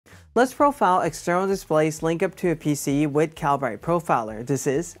Let's profile external displays linked up to a PC with Calibrite Profiler. This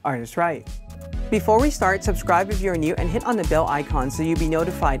is ArtIsRight. Before we start, subscribe if you're new and hit on the bell icon so you'll be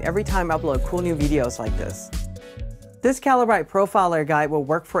notified every time I upload cool new videos like this. This Calibrite Profiler guide will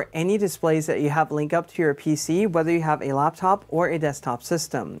work for any displays that you have linked up to your PC, whether you have a laptop or a desktop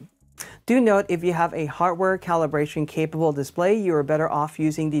system. Do note, if you have a hardware calibration capable display, you are better off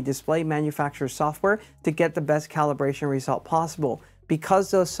using the display manufacturer software to get the best calibration result possible,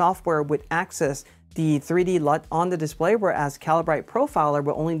 because those software would access the 3D LUT on the display, whereas Calibrite Profiler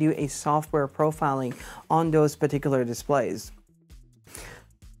will only do a software profiling on those particular displays.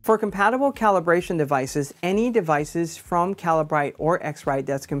 For compatible calibration devices, any devices from Calibrite or XRight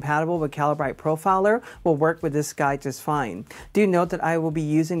that's compatible with Calibrite Profiler will work with this guide just fine. Do note that I will be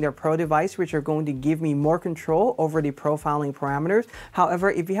using their Pro device, which are going to give me more control over the profiling parameters.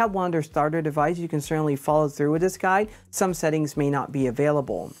 However, if you have one of their starter devices, you can certainly follow through with this guide. Some settings may not be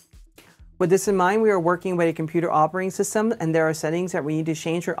available. With this in mind, we are working with a computer operating system, and there are settings that we need to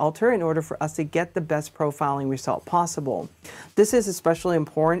change or alter in order for us to get the best profiling result possible. This is especially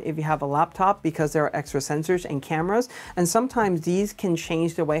important if you have a laptop, because there are extra sensors and cameras, and sometimes these can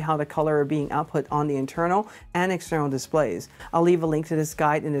change the way how the color are being output on the internal and external displays. I'll leave a link to this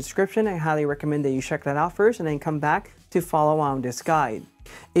guide in the description. I highly recommend that you check that out first and then come back to follow on this guide.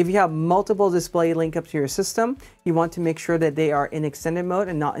 If you have multiple display linked up to your system, you want to make sure that they are in extended mode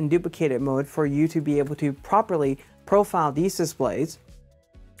and not in duplicated mode for you to be able to properly profile these displays.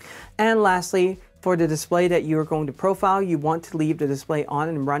 And lastly, for the display that you are going to profile, you want to leave the display on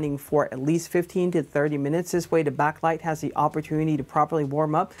and running for at least 15 to 30 minutes. This way the backlight has the opportunity to properly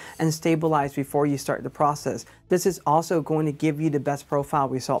warm up and stabilize before you start the process. This is also going to give you the best profile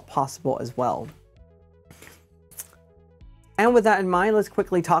result possible as well. And with that in mind, let's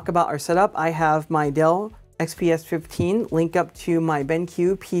quickly talk about our setup. I have my Dell XPS 15 linked up to my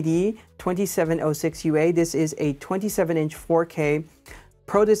BenQ PD 2706UA. This is a 27-inch 4K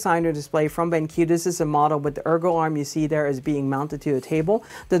Pro Designer display from BenQ. This is a model with the ergo arm you see there is being mounted to a table.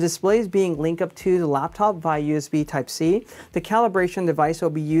 The display is being linked up to the laptop via USB Type-C. The calibration device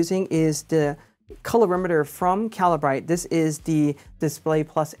we'll be using is the colorimeter from Calibrite. This is the Display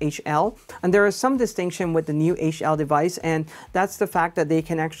Plus HL, and there is some distinction with the new HL device, and that's the fact that they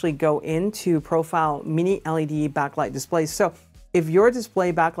can actually go into profile mini LED backlight displays. So if your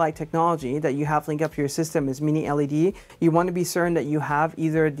display backlight technology that you have linked up to your system is mini LED, you want to be certain that you have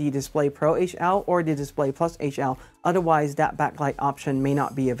either the Display Pro HL or the Display Plus HL. Otherwise, that backlight option may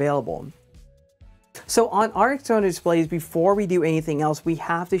not be available. So on our external displays, before we do anything else, we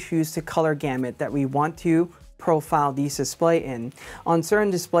have to choose the color gamut that we want to profile these display in. On certain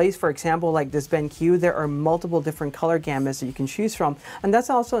displays, for example, like this BenQ, there are multiple different color gamuts that you can choose from. And that's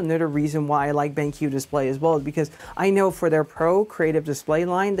also another reason why I like BenQ display as well, because I know for their Pro creative display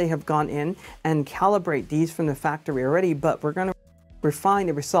line, they have gone in and calibrate these from the factory already, but we're going to refine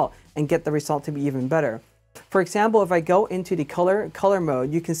the result and get the result to be even better. For example, if I go into the color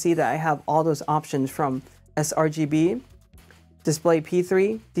mode, you can see that I have all those options from sRGB, Display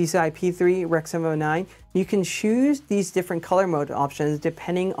P3, DCI P3, Rec 709. You can choose these different color mode options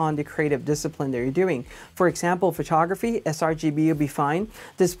depending on the creative discipline that you're doing. For example, photography, sRGB will be fine.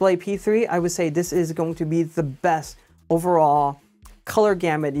 Display P3, I would say this is going to be the best overall color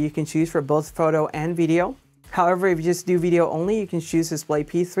gamut that you can choose for both photo and video. However, if you just do video only, you can choose Display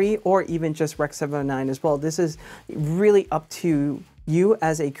P3 or even just Rec 709 as well. This is really up to you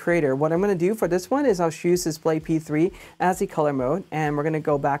as a creator. What I'm going to do for this one is I'll choose Display P3 as the color mode, and we're going to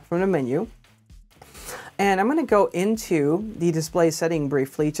go back from the menu. And I'm going to go into the display setting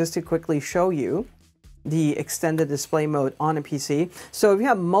briefly just to quickly show you the extended display mode on a PC. So if you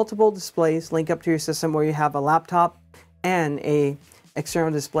have multiple displays linked up to your system, where you have a laptop and a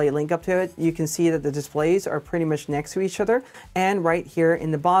external display link up to it, you can see that the displays are pretty much next to each other, and right here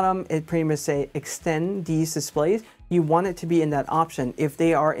in the bottom it pretty much say extend these displays. You want it to be in that option. If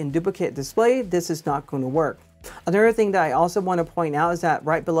they are in duplicate display, this is not going to work. Another thing that I also want to point out is that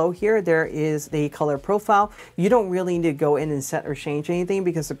right below here there is the color profile. You don't really need to go in and set or change anything,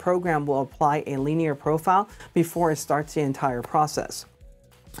 because the program will apply a linear profile before it starts the entire process.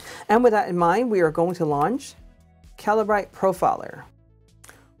 And with that in mind, we are going to launch Calibrite Profiler.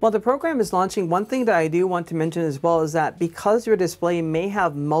 While the program is launching, one thing that I do want to mention as well is that because your display may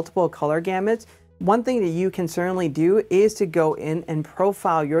have multiple color gamuts, one thing that you can certainly do is to go in and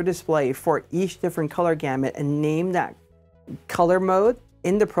profile your display for each different color gamut and name that color mode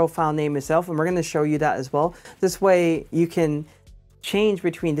in the profile name itself. And we're going to show you that as well. This way you can change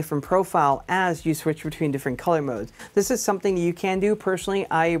between different profile as you switch between different color modes. This is something that you can do. Personally,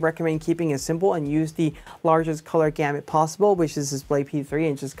 I recommend keeping it simple and use the largest color gamut possible, which is display P3,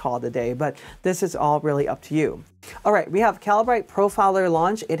 and just call it a day. But this is all really up to you. All right, we have Calibrite Profiler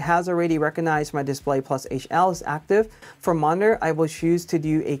launch. It has already recognized my display plus HL is active. For monitor, I will choose to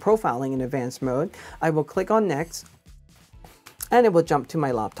do a profiling in advanced mode. I will click on next, and it will jump to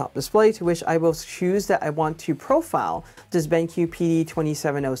my laptop display, to which I will choose that I want to profile this BenQ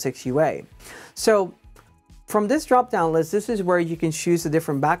PD2706UA. So from this drop-down list, this is where you can choose a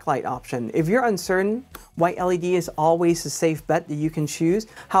different backlight option. If you're uncertain, white LED is always a safe bet that you can choose.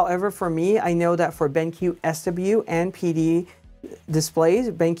 However, for me, I know that for BenQ SW and PD displays,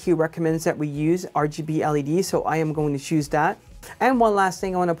 BenQ recommends that we use RGB LED, so I am going to choose that. And one last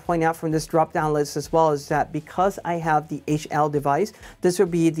thing I want to point out from this drop-down list as well is that because I have the HL device, this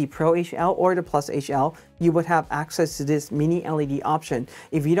would be the Pro HL or the Plus HL, you would have access to this mini LED option.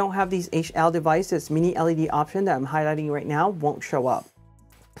 If you don't have these HL devices, mini LED option that I'm highlighting right now won't show up.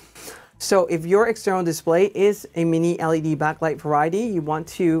 So if your external display is a mini LED backlight variety, you want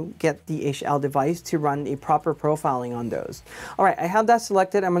to get the HL device to run a proper profiling on those. All right, I have that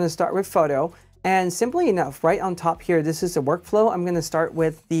selected. I'm going to start with photo. And simply enough, right on top here, this is the workflow. I'm going to start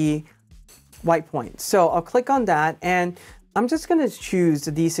with the white point. So I'll click on that, and I'm just going to choose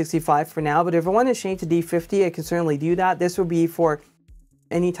the D65 for now. But if I want to change to D50, I can certainly do that. This will be for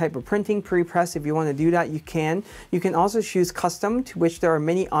any type of printing, pre-press. If you want to do that, you can. You can also choose custom, to which there are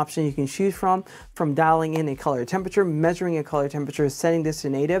many options you can choose from dialing in a color temperature, measuring a color temperature, setting this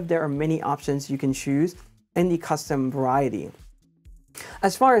to native. There are many options you can choose in the custom variety.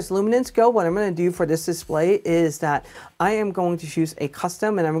 As far as luminance go, what I'm going to do for this display is that I am going to choose a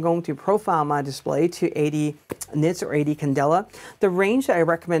custom, and I'm going to profile my display to 80 nits or 80 candela. The range that I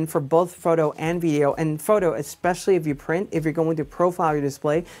recommend for both photo and video, and photo especially if you print, if you're going to profile your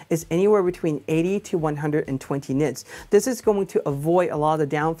display, is anywhere between 80 to 120 nits. This is going to avoid a lot of the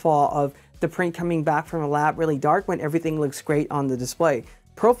downfall of the print coming back from a lab really dark when everything looks great on the display.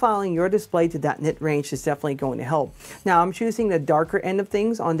 Profiling your display to that nit range is definitely going to help. Now, I'm choosing the darker end of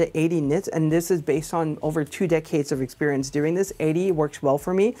things on the 80 nits, and this is based on over 2 decades of experience doing this. 80 works well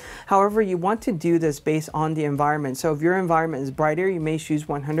for me. However, you want to do this based on the environment. So if your environment is brighter, you may choose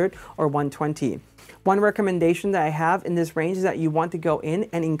 100 or 120. One recommendation that I have in this range is that you want to go in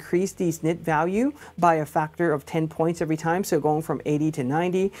and increase these nit value by a factor of 10 points every time. So going from 80 to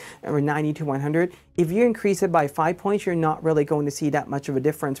 90 or 90 to 100. If you increase it by 5 points, you're not really going to see that much of a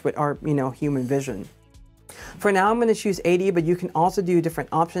difference with our, human vision. For now, I'm going to choose 80, but you can also do different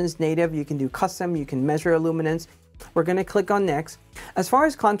options. Native, you can do custom, you can measure luminance. We're going to click on next. As far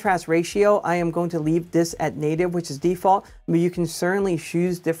as contrast ratio, I am going to leave this at native, which is default, but you can certainly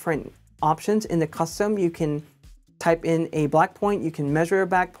choose different options. In the custom, you can type in a black point, you can measure a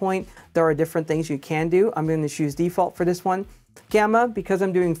back point. There are different things you can do. I'm going to choose default for this one. Gamma, because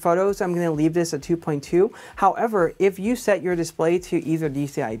I'm doing photos, I'm going to leave this at 2.2. However, if you set your display to either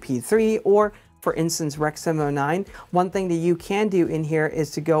DCI P3 or, for instance, Rec 709, one thing that you can do in here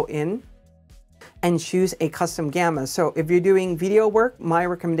is to go in and choose a custom gamma. So if you're doing video work, my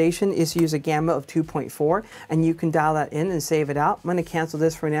recommendation is to use a gamma of 2.4, and you can dial that in and save it out. I'm going to cancel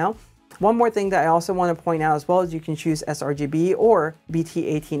this for now. One more thing that I also want to point out as well is you can choose sRGB or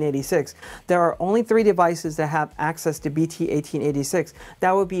BT1886. There are only 3 devices that have access to BT1886.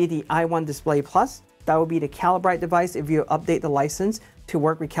 That would be the i1 Display Plus, that would be the Calibrite device. If you update the license to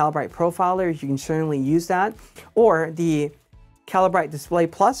work with Calibrite Profiler, you can certainly use that, or the Calibrite Display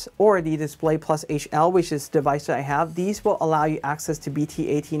Plus or the Display Plus HL, which is the device that I have. These will allow you access to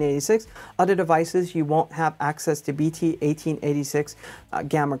BT1886. Other devices, you won't have access to BT1886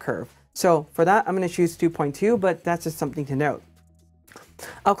 gamma curve. So for that, I'm going to choose 2.2, but that's just something to note.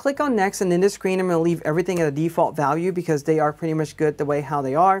 I'll click on next, and in this screen, I'm going to leave everything at a default value because they are pretty much good the way how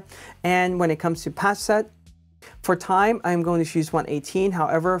they are. And when it comes to patch set, for time, I'm going to choose 118.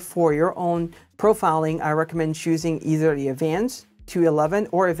 However, for your own profiling, I recommend choosing either the Advanced 211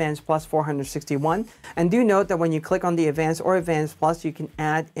 or Advanced Plus 461. And do note that when you click on the Advanced or Advanced Plus, you can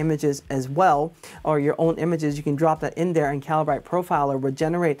add images as well, or your own images. You can drop that in there, and Calibrite Profiler will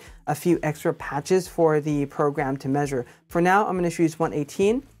generate a few extra patches for the program to measure. For now, I'm going to choose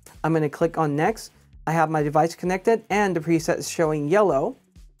 118. I'm going to click on Next. I have my device connected, and the preset is showing yellow.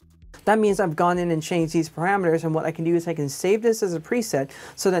 That means I've gone in and changed these parameters, and what I can do is I can save this as a preset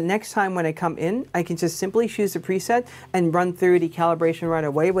so that next time when I come in, I can just simply choose the preset and run through the calibration right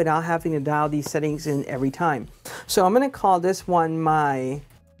away without having to dial these settings in every time. So I'm going to call this one my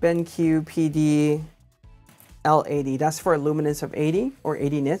BenQ PD L80. That's for a luminance of 80 or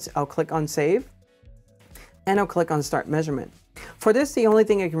 80 nits. I'll click on Save, and I'll click on Start Measurement. For this, the only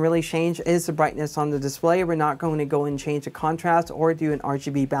thing I can really change is the brightness on the display. We're not going to go and change the contrast or do an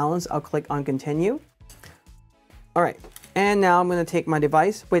RGB balance. I'll click on continue. All right, and now I'm going to take my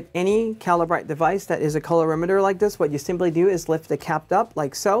device. With any Calibrite device that is a colorimeter like this, what you simply do is lift the cap up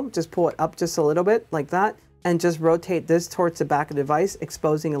like so. Just pull it up just a little bit like that, and just rotate this towards the back of the device,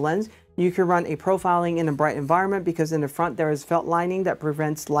 exposing a lens. You can run a profiling in a bright environment because in the front there is felt lining that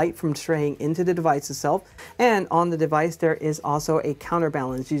prevents light from straying into the device itself. And on the device there is also a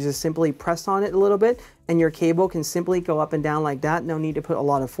counterbalance. You just simply press on it a little bit and your cable can simply go up and down like that. No need to put a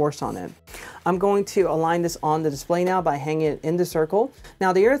lot of force on it. I'm going to align this on the display now by hanging it in the circle.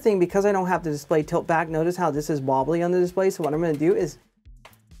 Now the other thing, because I don't have the display tilt back, notice how this is wobbly on the display. So what I'm going to do is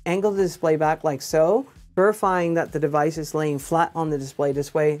angle the display back like so, verifying that the device is laying flat on the display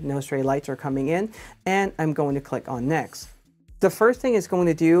this way, no stray lights are coming in, and I'm going to click on next. The first thing it's going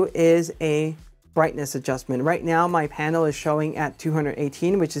to do is a brightness adjustment. Right now my panel is showing at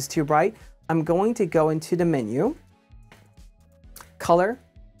 218, which is too bright. I'm going to go into the menu, color,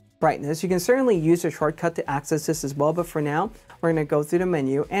 brightness. You can certainly use a shortcut to access this as well, but for now we're going to go through the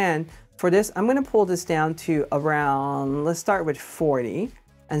menu, and for this I'm going to pull this down to around, let's start with 40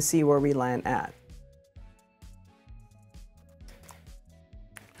 and see where we land at.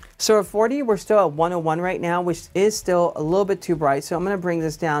 So at 40, we're still at 101 right now, which is still a little bit too bright. So I'm going to bring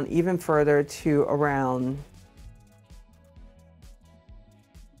this down even further to around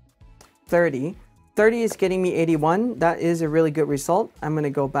 30. 30 is getting me 81. That is a really good result. I'm going to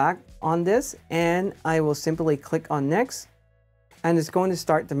go back on this and I will simply click on next, and it's going to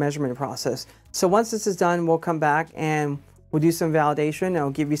start the measurement process. So once this is done, we'll come back and we'll do some validation, and I'll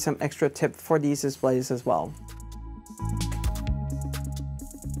give you some extra tip for these displays as well.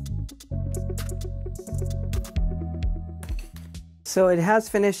 So it has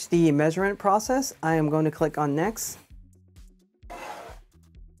finished the measurement process. I am going to click on next.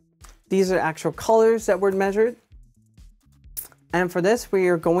 These are actual colors that were measured. And for this, we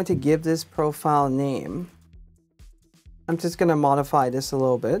are going to give this profile name. I'm just going to modify this a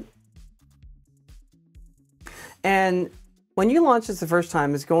little bit. And when you launch this the first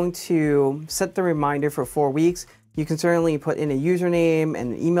time, it's going to set the reminder for 4 weeks. You can certainly put in a username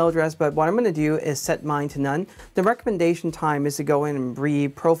and an email address, but what I'm going to do is set mine to none. The recommendation time is to go in and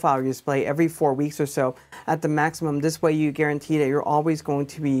re-profile your display every 4 weeks or so at the maximum. This way you guarantee that you're always going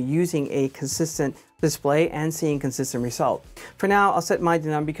to be using a consistent display and seeing consistent result. For now, I'll set mine to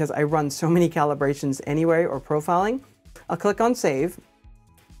none because I run so many calibrations anyway or profiling. I'll click on save.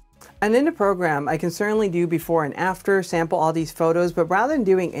 And in the program, I can certainly do before and after, sample all these photos, but rather than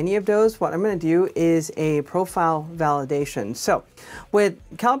doing any of those, what I'm going to do is a profile validation. So with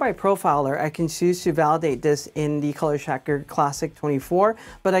Calibrite Profiler, I can choose to validate this in the Color Tracker Classic 24,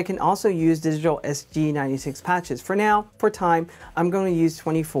 but I can also use digital SG96 patches. For now, for time, I'm going to use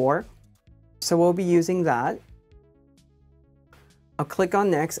 24. So we'll be using that. I'll click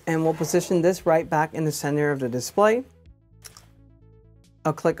on next and we'll position this right back in the center of the display.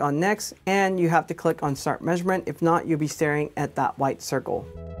 I'll click on next, and you have to click on start measurement. If not, you'll be staring at that white circle.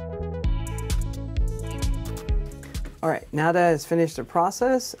 All right, now that it's finished the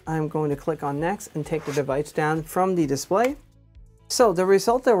process, I'm going to click on next and take the device down from the display. So the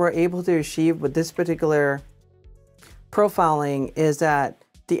result that we're able to achieve with this particular profiling is that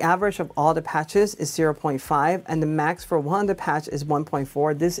the average of all the patches is 0.5 and the max for one of the patch is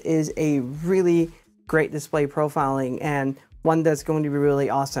 1.4. This is a really great display profiling and one that's going to be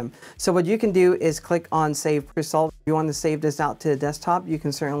really awesome. So what you can do is click on save result. If you want to save this out to the desktop, you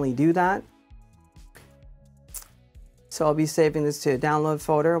can certainly do that. So I'll be saving this to a download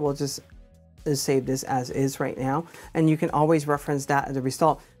folder. We'll just save this as is right now. And you can always reference that as a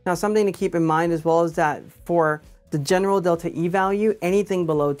result. Now, something to keep in mind as well is that for the general delta E value, anything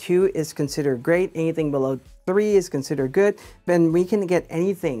below 2 is considered great. Anything below 3 is considered good. Then we can get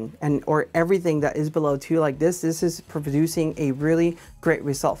anything or everything that is below 2 like this. This is producing a really great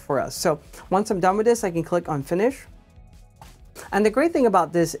result for us. So once I'm done with this, I can click on finish. And the great thing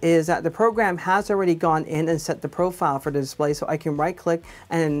about this is that the program has already gone in and set the profile for the display. So I can right click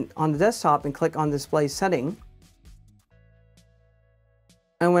and on the desktop and click on display setting.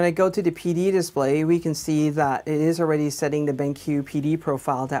 And when I go to the PD display, we can see that it is already setting the BenQ PD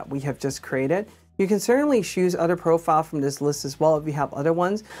profile that we have just created. You can certainly choose other profile from this list as well if you have other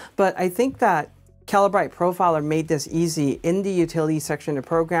ones, but I think that Calibrite Profiler made this easy. In the utility section of the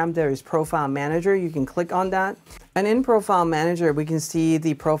program, there is Profile Manager. You can click on that. And in Profile Manager, we can see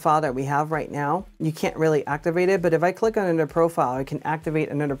the profile that we have right now. You can't really activate it, but if I click on another profile, I can activate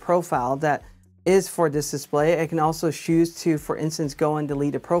another profile that is for this display. I can also choose to, for instance, go and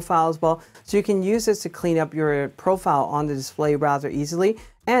delete a profile as well. So you can use this to clean up your profile on the display rather easily.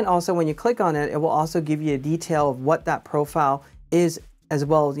 And also when you click on it, it will also give you a detail of what that profile is, as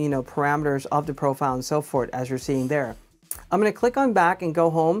well as, parameters of the profile and so forth, as you're seeing there. I'm going to click on back and go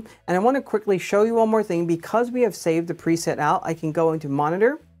home. And I want to quickly show you one more thing. Because we have saved the preset out, I can go into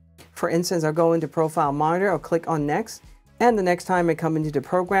monitor. For instance, I'll go into profile monitor, I'll click on next. And the next time I come into the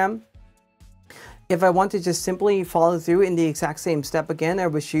program, if I want to just simply follow through in the exact same step again, I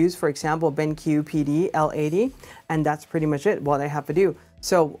would choose, for example, BenQ PD L80, and that's pretty much it, what I have to do.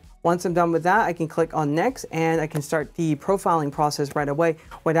 So once I'm done with that, I can click on next and I can start the profiling process right away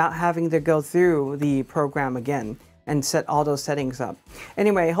without having to go through the program again and set all those settings up.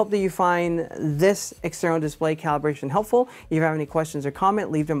 Anyway, I hope that you find this external display calibration helpful. If you have any questions or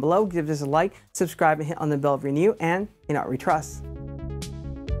comment, leave them below, give this a like, subscribe, and hit on the bell if you're new, and we trust.